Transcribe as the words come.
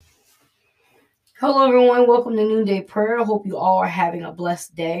Hello, everyone. Welcome to NoonDay Prayer. I hope you all are having a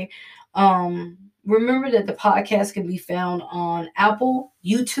blessed day. Remember that the podcast can be found on Apple,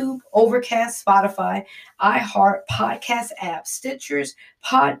 YouTube, Overcast, Spotify, iHeart, Podcast App, Stitchers,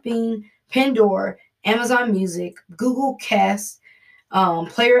 Podbean, Pandora, Amazon Music, Google Cast,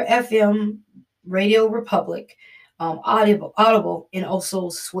 Player FM, Radio Republic, Audible, and also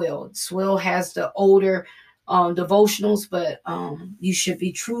Swill. Swill has the older devotionals, but you should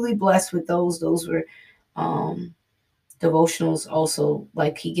be truly blessed with those. Those were um, devotionals also,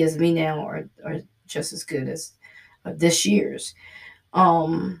 like he gives me now, are just as good as this year's.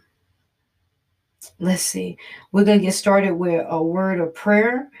 Um, let's see. We're going to get started with a word of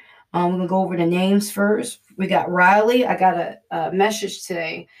prayer. We're going to go over the names first. We got Riley. I got a message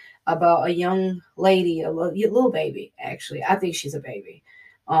today about a young lady, a little baby, actually. I think she's a baby.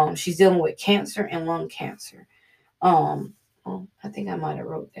 She's dealing with cancer and lung cancer. Um, I think I might have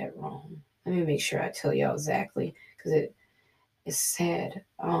wrote that wrong. Let me make sure I tell y'all exactly because it's sad.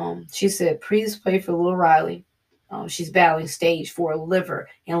 She said, please pray for little Riley. She's battling stage 4 liver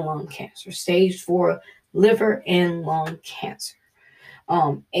and lung cancer. Stage 4 liver and lung cancer.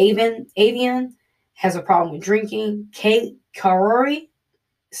 Avian has a problem with drinking. Kate Karori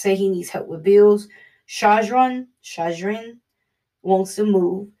say he needs help with bills. Shajrin wants to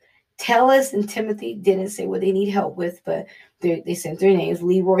move. Tellis and Timothy didn't say what they need help with, but they sent their names.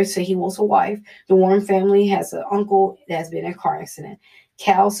 Leroy said he wants a wife. The Warren family has an uncle that has been in a car accident.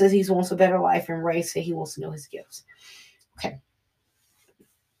 Cal says he wants a better life, and Ray said he wants to know his gifts. Okay,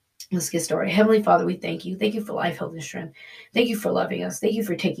 let's get started. Heavenly Father, we thank you. Thank you for life, health, and strength. Thank you for loving us. Thank you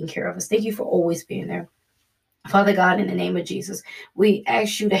for taking care of us. Thank you for always being there. Father God, in the name of Jesus, we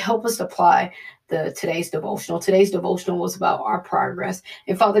ask you to help us apply today's devotional. Today's devotional was about our progress.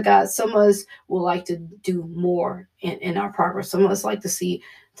 And Father God, some of us would like to do more in our progress. Some of us like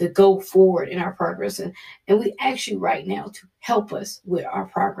to go forward in our progress. And we ask you right now to help us with our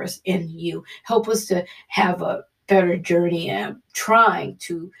progress in you. Help us to have a better journey and trying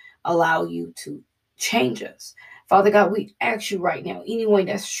to allow you to change us. Father God, we ask you right now, anyone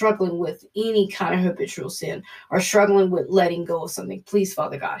that's struggling with any kind of habitual sin or struggling with letting go of something, please,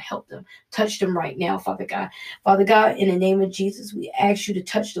 Father God, help them. Touch them right now, Father God. Father God, in the name of Jesus, we ask you to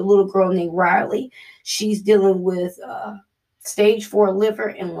touch the little girl named Riley. She's dealing with stage 4 liver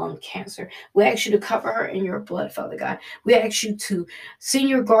and lung cancer. We ask you to cover her in your blood, Father God. We ask you to send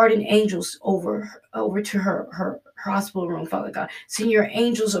your guardian angels over to her hospital room, Father God. Send your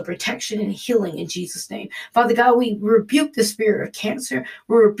angels of protection and healing in Jesus' name. Father God, we rebuke the spirit of cancer.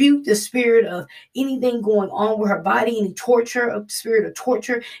 We rebuke the spirit of anything going on with her body, any spirit of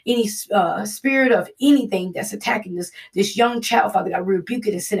torture, any spirit of anything that's attacking this young child, Father God. We rebuke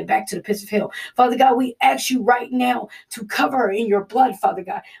it and send it back to the pits of hell. Father God, we ask you right now to cover her in your blood, Father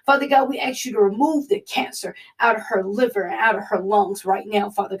God. Father God, we ask you to remove the cancer out of her liver and out of her lungs right now,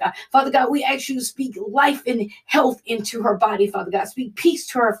 Father God. Father God, we ask you to speak life and health into her body, Father God. Speak peace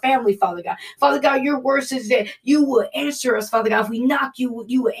to her family, Father God. Father God, your word says that you will answer us, Father God. If we knock, you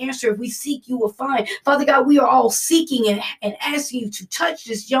will answer. If we seek, you will find. Father God, we are all seeking and asking you to touch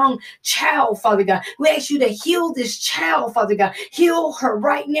this young child, Father God. We ask you to heal this child, Father God. Heal her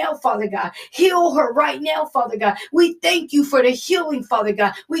right now, Father God. Heal her right now, Father God. We thank you for the healing, Father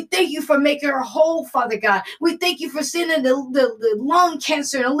God. We thank you for making her whole, Father God. We thank you for sending the lung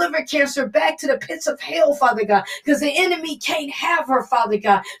cancer and the liver cancer back to the pits of hell, Father God, because the enemy can't have her, Father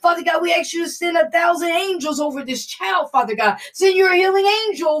God. Father God, we ask you to send 1,000 angels over this child, Father God. Send your healing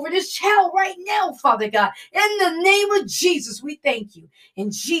angel over this child right now, Father God. In the name of Jesus, we thank you. In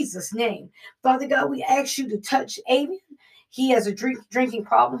Jesus' name. Father God, we ask you to touch Avian. He has a drinking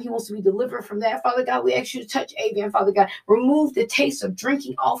problem. He wants to be delivered from that. Father God, we ask you to touch Avian, Father God. Remove the taste of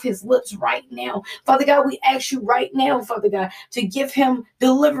drinking off his lips right now. Father God, we ask you right now, Father God, to give him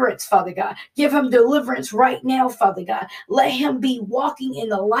deliverance, Father God. Give him deliverance right now, Father God. Let him be walking in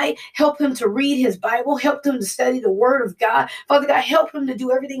the light. Help him to read his Bible. Help him to study the word of God. Father God, help him to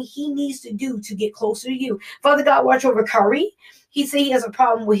do everything he needs to do to get closer to you. Father God, watch over Kari. He said he has a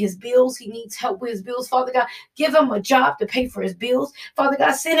problem with his bills. He needs help with his bills. Father God, give him a job to pay for his bills. Father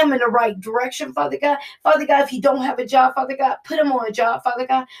God, send him in the right direction, Father God. Father God, if he don't have a job, Father God, put him on a job, Father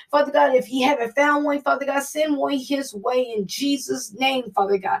God. Father God, if he haven't found one, Father God, send one his way in Jesus' name,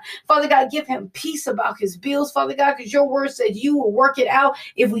 Father God. Father God, give him peace about his bills, Father God, because your word said you will work it out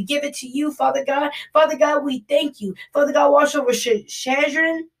if we give it to you, Father God. Father God, we thank you. Father God, watch over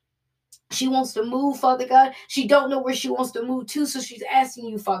Shadrin. She wants to move, Father God. She don't know where she wants to move to, so she's asking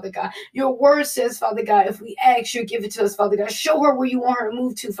you, Father God. Your word says, Father God, if we ask you, give it to us, Father God. Show her where you want her to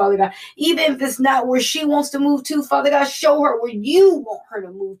move to, Father God. Even if it's not where she wants to move to, Father God, show her where you want her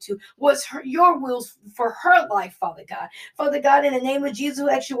to move to. What's your will for her life, Father God. Father God, in the name of Jesus, we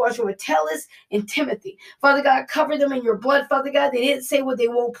actually watch over Tellus and Timothy. Father God, cover them in your blood, Father God. They didn't say what they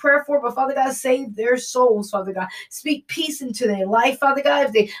want prayer for, but Father God, save their souls, Father God. Speak peace into their life, Father God.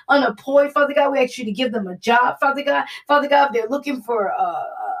 If they unemployed, Father God, we ask you to give them a job, Father God. Father God, if they're looking for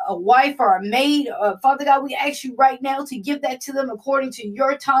a wife or a maid, Father God, we ask you right now to give that to them according to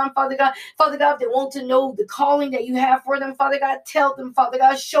your time, Father God. Father God, if they want to know the calling that you have for them, Father God, tell them, Father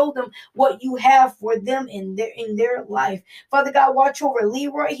God, show them what you have for them in their life. Father God, watch over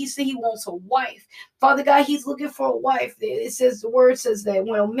Leroy. He said he wants a wife. Father God, he's looking for a wife. It says, the word says that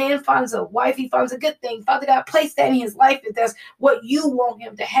when a man finds a wife, he finds a good thing. Father God, place that in his life if that's what you want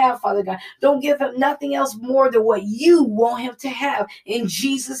him to have, Father God. Don't give him nothing else more than what you want him to have in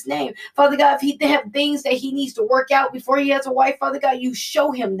Jesus' name. Father God, if he have things that he needs to work out before he has a wife, Father God, you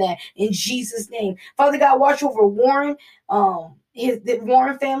show him that in Jesus' name. Father God, watch over Warren, the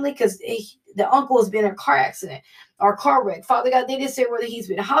Warren family, because the uncle has been in a car accident or car wreck. Father God, they didn't say whether he's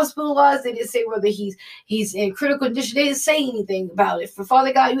been hospitalized. They didn't say whether he's in critical condition. They didn't say anything about it. For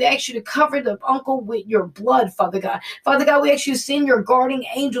Father God, we ask you to cover the uncle with your blood, Father God. Father God, we ask you to send your guarding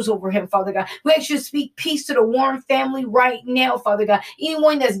angels over him, Father God. We ask you to speak peace to the Warren family right now, Father God.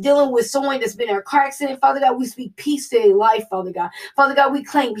 Anyone that's dealing with someone that's been in a car accident, Father God, we speak peace to their life, Father God. Father God, we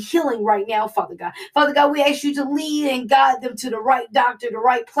claim healing right now, Father God. Father God, we ask you to lead and guide them to the right doctor, the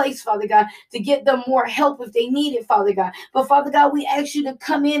right place, Father God, to get them more help if they need it, Father God. But Father God, we ask you to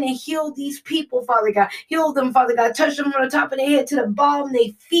come in and heal these people, Father God. Heal them, Father God. Touch them from the top of their head to the bottom of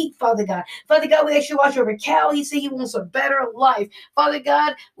their feet, Father God. Father God, we ask you to watch over Cal. He said he wants a better life. Father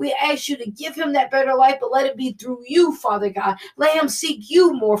God, we ask you to give him that better life, but let it be through you, Father God. Let him seek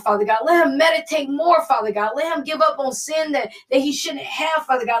you more, Father God. Let him meditate more, Father God. Let him give up on sin that he shouldn't have,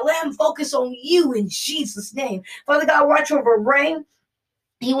 Father God. Let him focus on you in Jesus' name. Father God, watch over Rain.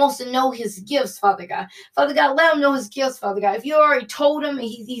 He wants to know his gifts, Father God. Father God, let him know his gifts, Father God. If you already told him and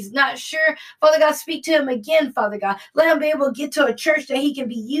he's not sure, Father God, speak to him again, Father God. Let him be able to get to a church that he can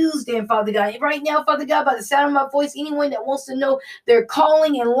be used in, Father God. Right now, Father God, by the sound of my voice, anyone that wants to know their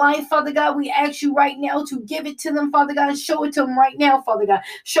calling in life, Father God, we ask you right now to give it to them, Father God, and show it to them right now, Father God.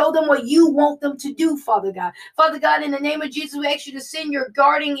 Show them what you want them to do, Father God. Father God, in the name of Jesus, we ask you to send your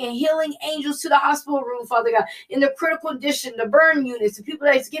guarding and healing angels to the hospital room, Father God, in the critical condition, the burn units, the people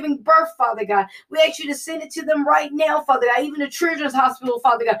that's giving birth, Father God. We ask you to send it to them right now, Father God. Even the children's hospital,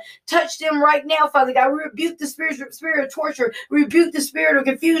 Father God. Touch them right now, Father God. We rebuke the spirit of torture. We rebuke the spirit of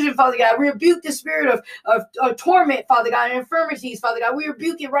confusion, Father God. We rebuke the spirit of torment, Father God, and infirmities, Father God. We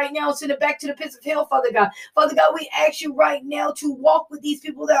rebuke it right now and send it back to the pits of hell, Father God. Father God, we ask you right now to walk with these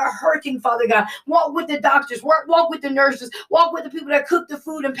people that are hurting, Father God. Walk with the doctors. Walk with the nurses. Walk with the people that cook the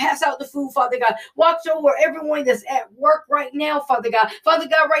food and pass out the food, Father God. Watch over everyone that's at work right now, Father God. Father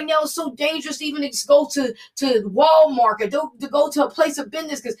God, right now it's so dangerous even to go to Walmart or to go to a place of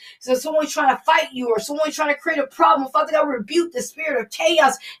business because someone's trying to fight you or someone's trying to create a problem. Father God, rebuke the spirit of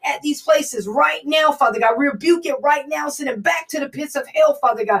chaos at these places right now, Father God. Rebuke it right now, send it back to the pits of hell,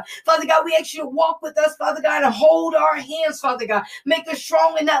 Father God. Father God, we ask you to walk with us, Father God, and hold our hands, Father God. Make us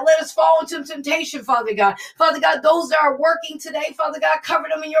strong and not let us fall into temptation, Father God. Father God, those that are working today, Father God, cover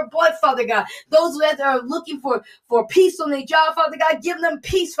them in your blood, Father God. Those that are looking for peace on their job, Father God, give them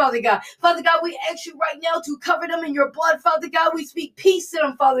peace, Father God. Father God, we ask you right now to cover them in your blood, Father God. We speak peace to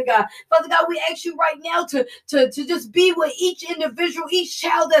them, Father God. Father God, we ask you right now to just be with each individual, each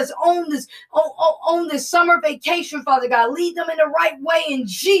child that's on this summer vacation, Father God. Lead them in the right way in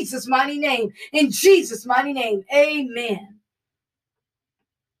Jesus' mighty name. In Jesus' mighty name, amen.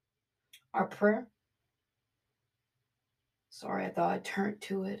 Our prayer. Sorry, I thought I turned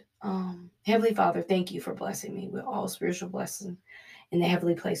to it. Heavenly Father, thank you for blessing me with all spiritual blessings in the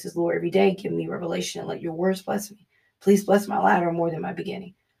heavenly places. Lord, every day give me revelation and let your words bless me. Please bless my latter more than my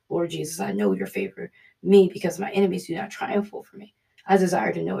beginning. Lord Jesus, I know your favor me because my enemies do not triumph over me. I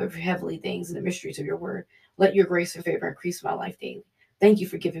desire to know every heavenly things and the mysteries of your word. Let your grace and favor increase my life daily. Thank you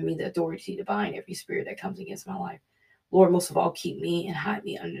for giving me the authority to bind every spirit that comes against my life. Lord, most of all, keep me and hide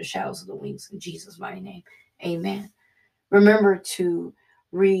me under the shadows of the wings. In Jesus' mighty name, amen. Remember to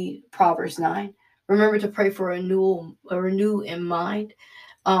read Proverbs 9. Remember to pray for a renew in mind.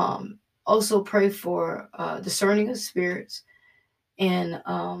 Also pray for discerning of spirits and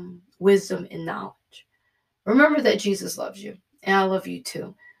wisdom and knowledge. Remember that Jesus loves you, and I love you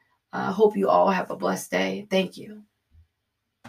too. I hope you all have a blessed day. Thank you.